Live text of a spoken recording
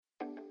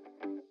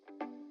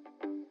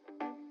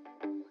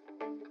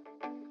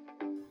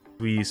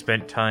We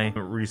spent time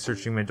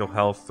researching mental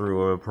health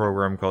through a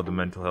program called the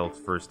Mental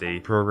Health First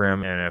Aid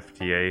Program,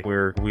 NFTA,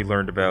 where we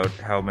learned about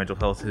how mental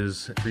health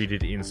is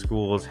treated in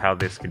schools, how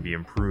this can be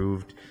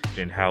improved,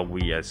 and how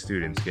we as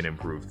students can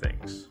improve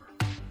things.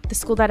 The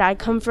school that I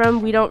come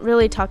from, we don't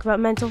really talk about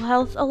mental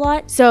health a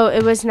lot. So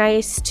it was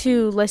nice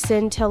to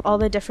listen to all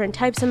the different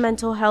types of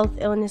mental health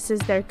illnesses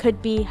there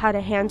could be, how to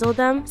handle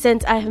them,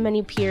 since I have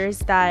many peers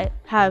that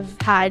have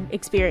had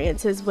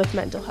experiences with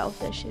mental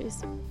health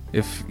issues.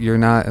 If you're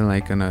not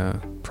in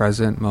a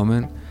present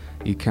moment,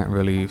 you can't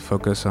really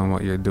focus on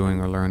what you're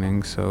doing or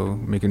learning. So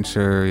making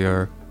sure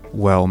you're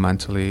well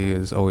mentally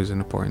is always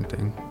an important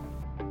thing.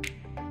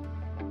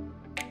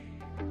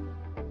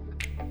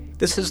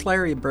 This is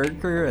Larry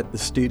Berger at the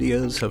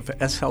studios of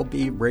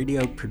SLB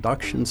Radio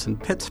Productions in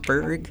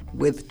Pittsburgh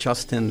with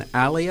Justin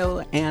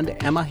Alio and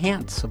Emma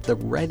Hance of the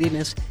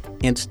Readiness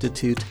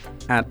Institute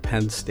at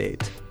Penn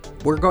State.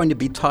 We're going to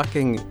be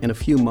talking in a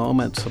few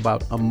moments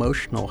about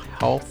emotional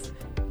health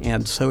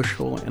and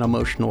social and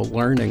emotional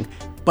learning.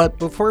 But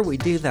before we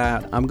do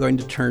that, I'm going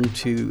to turn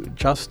to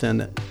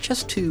Justin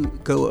just to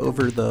go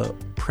over the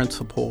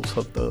principles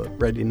of the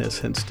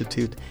Readiness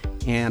Institute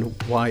and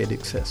why it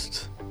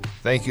exists.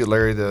 Thank you,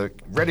 Larry. The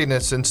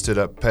Readiness Institute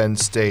at Penn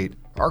State,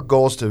 our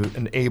goal is to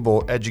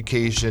enable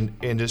education,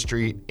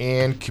 industry,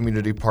 and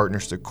community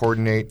partners to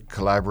coordinate,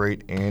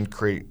 collaborate, and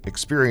create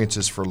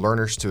experiences for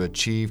learners to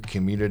achieve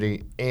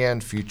community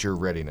and future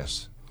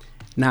readiness.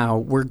 Now,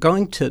 we're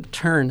going to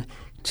turn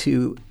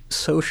to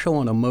social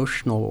and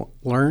emotional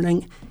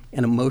learning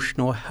and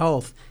emotional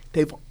health.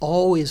 They've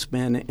always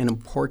been an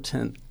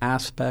important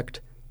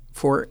aspect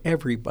for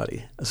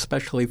everybody,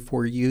 especially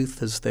for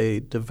youth as they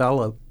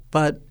develop.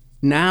 But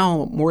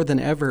now, more than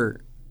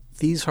ever,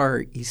 these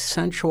are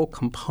essential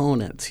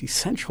components,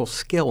 essential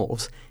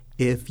skills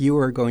if you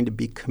are going to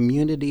be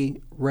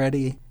community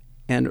ready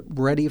and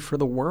ready for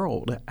the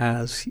world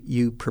as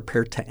you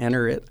prepare to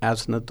enter it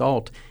as an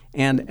adult.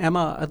 And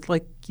Emma, I'd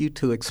like you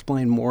to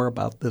explain more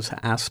about this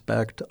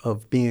aspect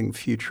of being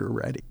future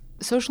ready.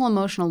 Social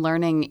emotional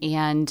learning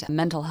and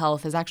mental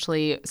health is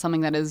actually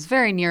something that is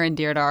very near and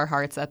dear to our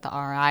hearts at the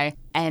RI.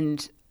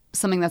 And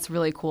something that's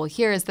really cool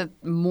here is that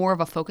more of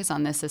a focus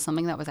on this is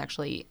something that was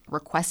actually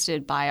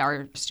requested by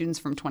our students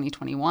from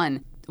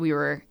 2021. We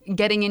were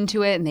getting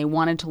into it and they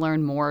wanted to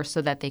learn more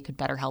so that they could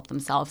better help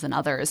themselves and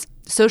others.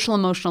 Social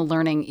emotional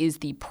learning is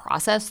the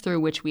process through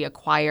which we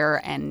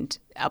acquire and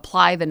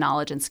apply the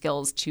knowledge and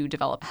skills to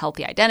develop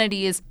healthy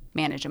identities,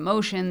 manage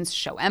emotions,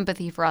 show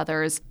empathy for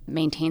others,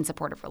 maintain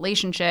supportive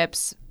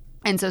relationships.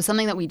 And so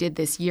something that we did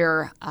this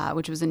year,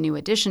 which was a new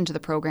addition to the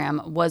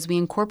program, was we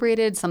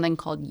incorporated something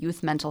called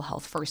Youth Mental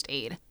Health First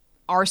Aid.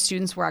 Our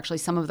students were actually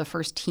some of the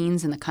first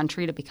teens in the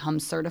country to become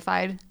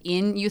certified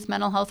in Youth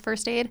Mental Health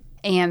First Aid.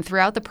 And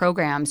throughout the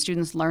program,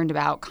 students learned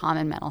about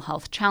common mental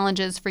health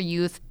challenges for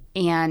youth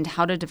and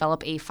how to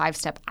develop a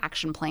 5-step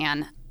action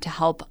plan to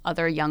help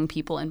other young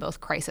people in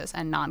both crisis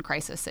and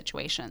non-crisis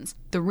situations.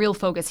 The real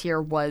focus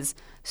here was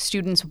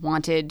students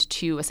wanted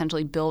to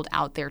essentially build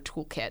out their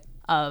toolkit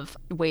of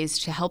ways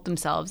to help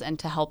themselves and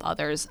to help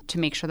others to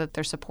make sure that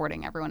they're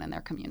supporting everyone in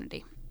their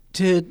community.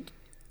 Did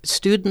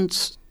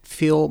students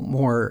feel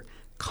more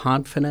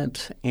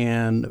confident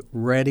and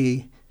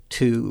ready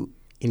to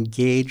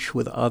engage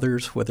with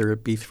others, whether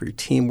it be through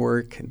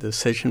teamwork and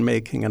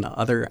decision-making and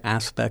other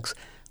aspects,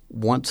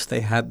 once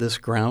they had this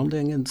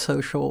grounding in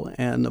social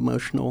and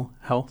emotional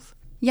health?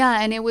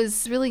 Yeah, and it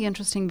was really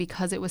interesting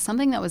because it was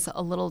something that was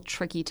a little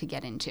tricky to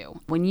get into.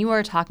 When you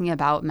are talking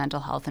about mental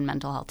health and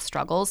mental health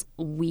struggles,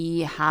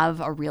 we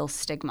have a real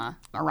stigma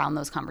around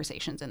those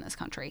conversations in this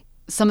country.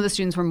 Some of the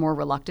students were more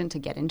reluctant to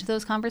get into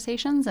those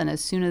conversations, and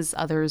as soon as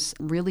others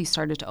really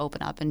started to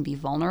open up and be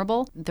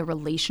vulnerable, the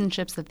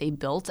relationships that they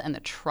built and the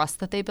trust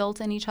that they built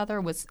in each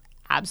other was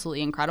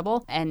absolutely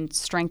incredible and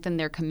strengthened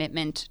their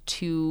commitment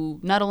to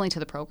not only to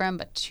the program,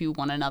 but to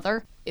one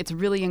another. It's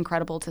really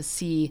incredible to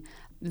see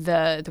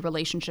the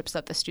relationships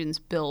that the students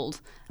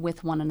build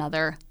with one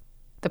another.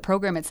 The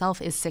program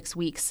itself is 6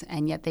 weeks,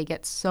 and yet they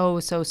get so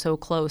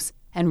close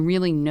and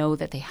really know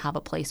that they have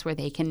a place where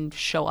they can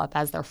show up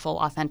as their full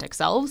authentic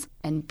selves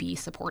and be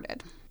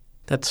supported.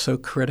 That's so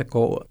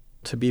critical,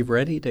 to be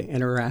ready to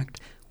interact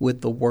with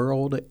the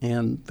world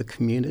and the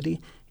community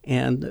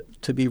and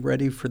to be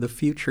ready for the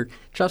future.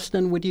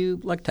 Justin, would you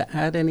like to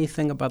add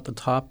anything about the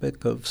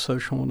topic of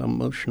social and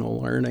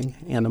emotional learning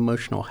and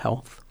emotional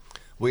health?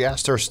 We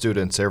asked our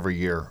students every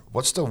year,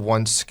 what's the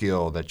one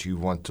skill that you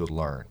want to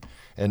learn?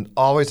 And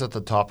always at the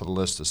top of the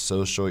list is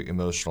social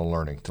emotional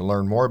learning, to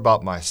learn more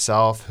about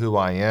myself, who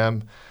I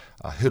am,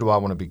 who do I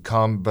want to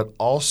become, but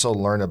also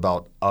learn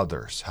about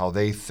others, how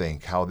they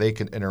think, how they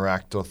can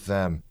interact with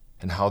them,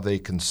 and how they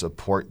can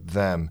support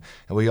them.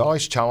 And we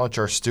always challenge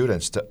our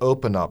students to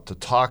open up, to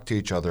talk to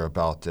each other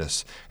about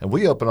this. And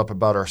we open up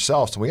about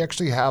ourselves. And we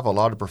actually have a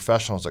lot of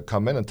professionals that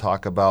come in and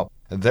talk about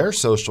their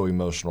social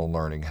emotional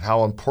learning and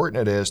how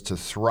important it is to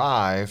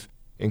thrive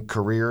in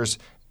careers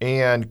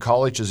and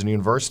colleges and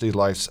university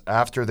lives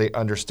after they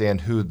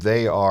understand who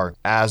they are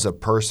as a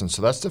person.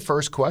 So that's the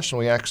first question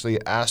we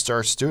actually asked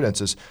our students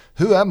is,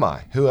 who am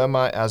I? Who am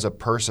I as a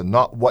person?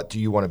 Not what do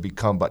you want to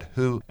become, but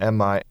who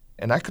am I?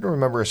 And I can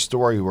remember a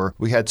story where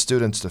we had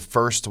students the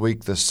first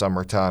week this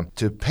summertime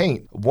to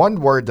paint one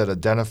word that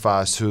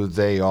identifies who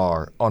they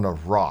are on a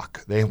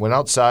rock. They went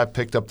outside,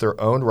 picked up their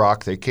own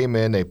rock. They came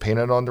in, they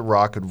painted on the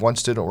rock, and one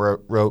student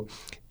wrote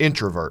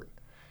introvert.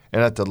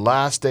 And at the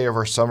last day of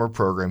our summer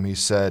program, he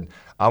said,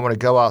 I want to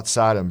go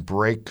outside and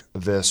break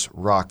this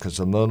rock because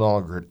I'm no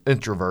longer an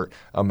introvert,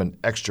 I'm an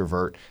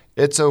extrovert.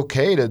 It's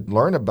okay to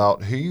learn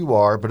about who you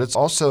are, but it's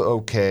also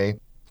okay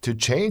to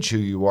change who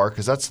you are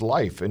because that's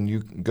life. And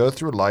you go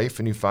through life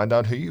and you find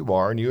out who you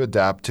are and you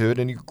adapt to it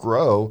and you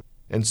grow.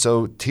 And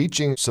so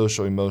teaching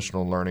social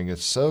emotional learning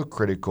is so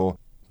critical,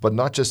 but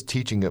not just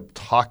teaching it,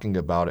 talking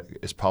about it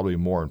is probably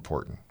more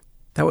important.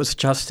 That was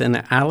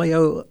Justin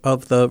Alio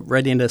of the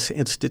Readiness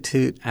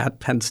Institute at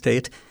Penn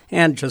State.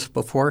 And just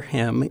before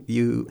him,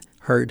 you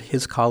heard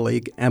his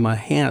colleague, Emma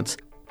Hance.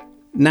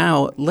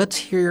 Now, let's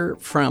hear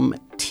from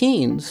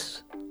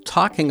teens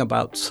talking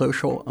about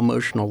social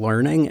emotional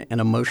learning and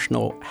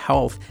emotional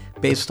health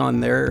based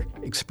on their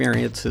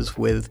experiences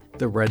with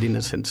the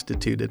Readiness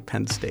Institute at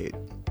Penn State.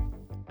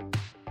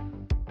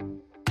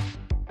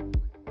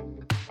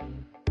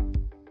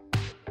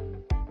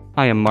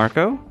 I am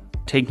Marco.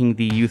 Taking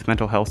the Youth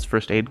Mental Health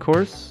First Aid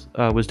course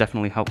was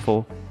definitely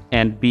helpful.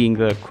 And being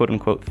the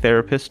quote-unquote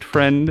therapist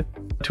friend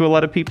to a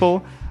lot of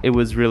people, it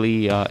was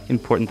really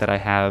important that I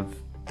have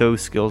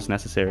those skills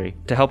necessary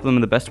to help them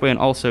in the best way and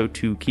also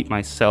to keep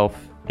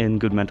myself in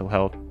good mental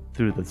health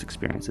through those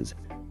experiences.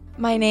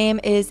 My name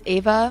is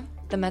Ava,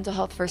 the mental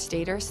health first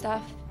aider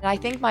stuff. And I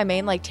think my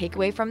main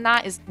takeaway from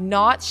that is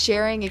not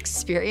sharing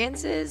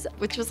experiences,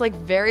 which was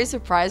very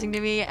surprising to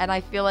me. And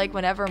I feel like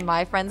whenever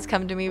my friends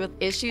come to me with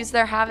issues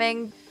they're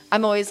having,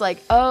 I'm always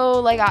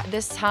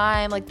this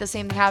time, the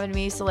same thing happened to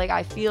me, so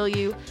I feel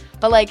you.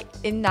 But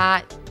in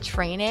that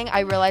training,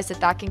 I realized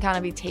that can kind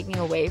of be taking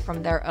away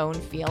from their own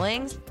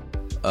feelings.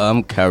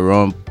 I'm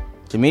Karom.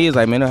 To me, it's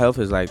mental health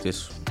is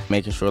just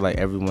making sure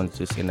everyone's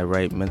just in the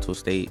right mental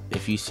state.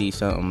 If you see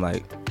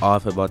something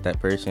off about that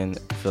person,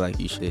 I feel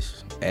you should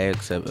just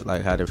ask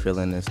how they're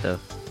feeling and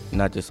stuff,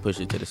 not just push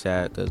it to the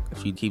side. Because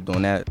if you keep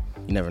doing that,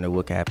 you never know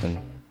what can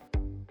happen.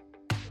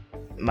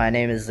 My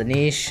name is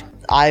Anish.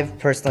 I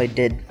personally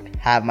did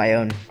have my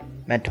own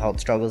mental health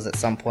struggles at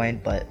some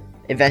point, but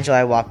eventually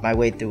I walked my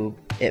way through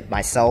it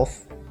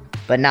myself.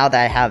 But now that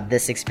I have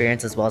this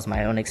experience as well as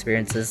my own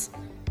experiences,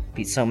 it'd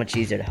be so much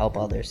easier to help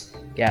others.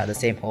 Yeah, the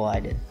same hole I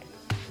did.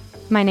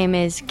 My name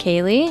is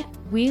Kaylee.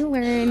 We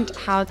learned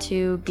how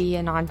to be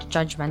a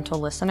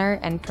non-judgmental listener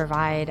and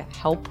provide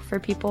help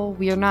for people.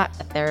 We are not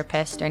a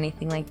therapist or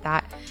anything like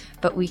that,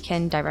 but we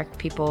can direct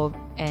people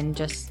and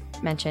just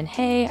mention,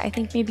 hey, I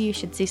think maybe you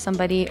should see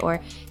somebody, or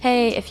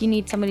hey, if you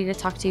need somebody to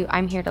talk to,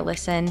 I'm here to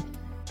listen.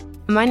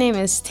 My name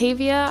is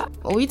Tavia.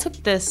 We took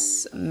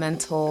this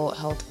mental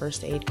health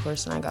first aid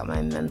course and I got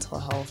my mental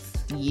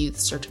health youth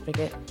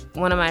certificate.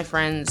 One of my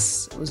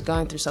friends was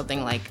going through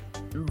something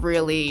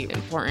really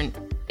important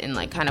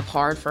and kind of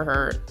hard for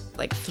her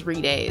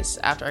 3 days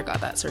after I got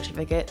that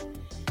certificate.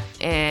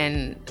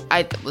 And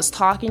I was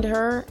talking to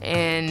her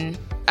and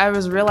I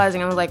was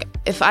realizing, I was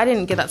if I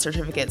didn't get that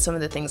certificate, some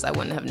of the things I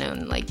wouldn't have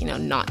known,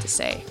 not to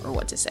say or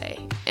what to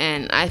say.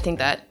 And I think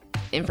that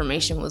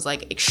information was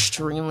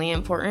extremely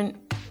important.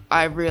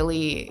 I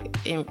really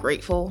am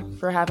grateful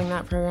for having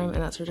that program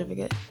and that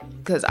certificate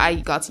because I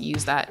got to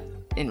use that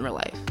in real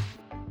life.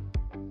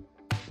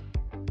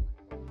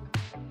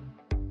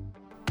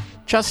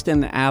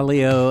 Justin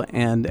Alio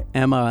and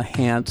Emma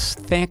Hance,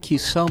 thank you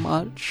so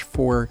much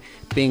for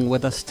being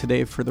with us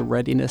today for the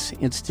Readiness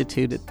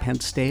Institute at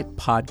Penn State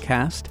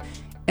podcast.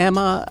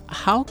 Emma,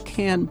 how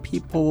can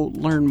people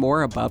learn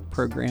more about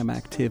program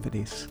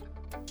activities?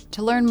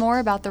 To learn more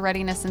about the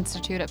Readiness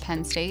Institute at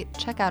Penn State,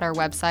 check out our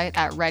website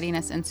at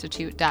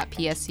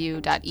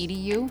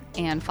readinessinstitute.psu.edu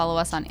and follow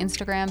us on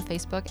Instagram,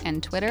 Facebook,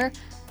 and Twitter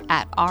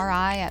at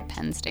RI at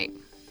Penn State.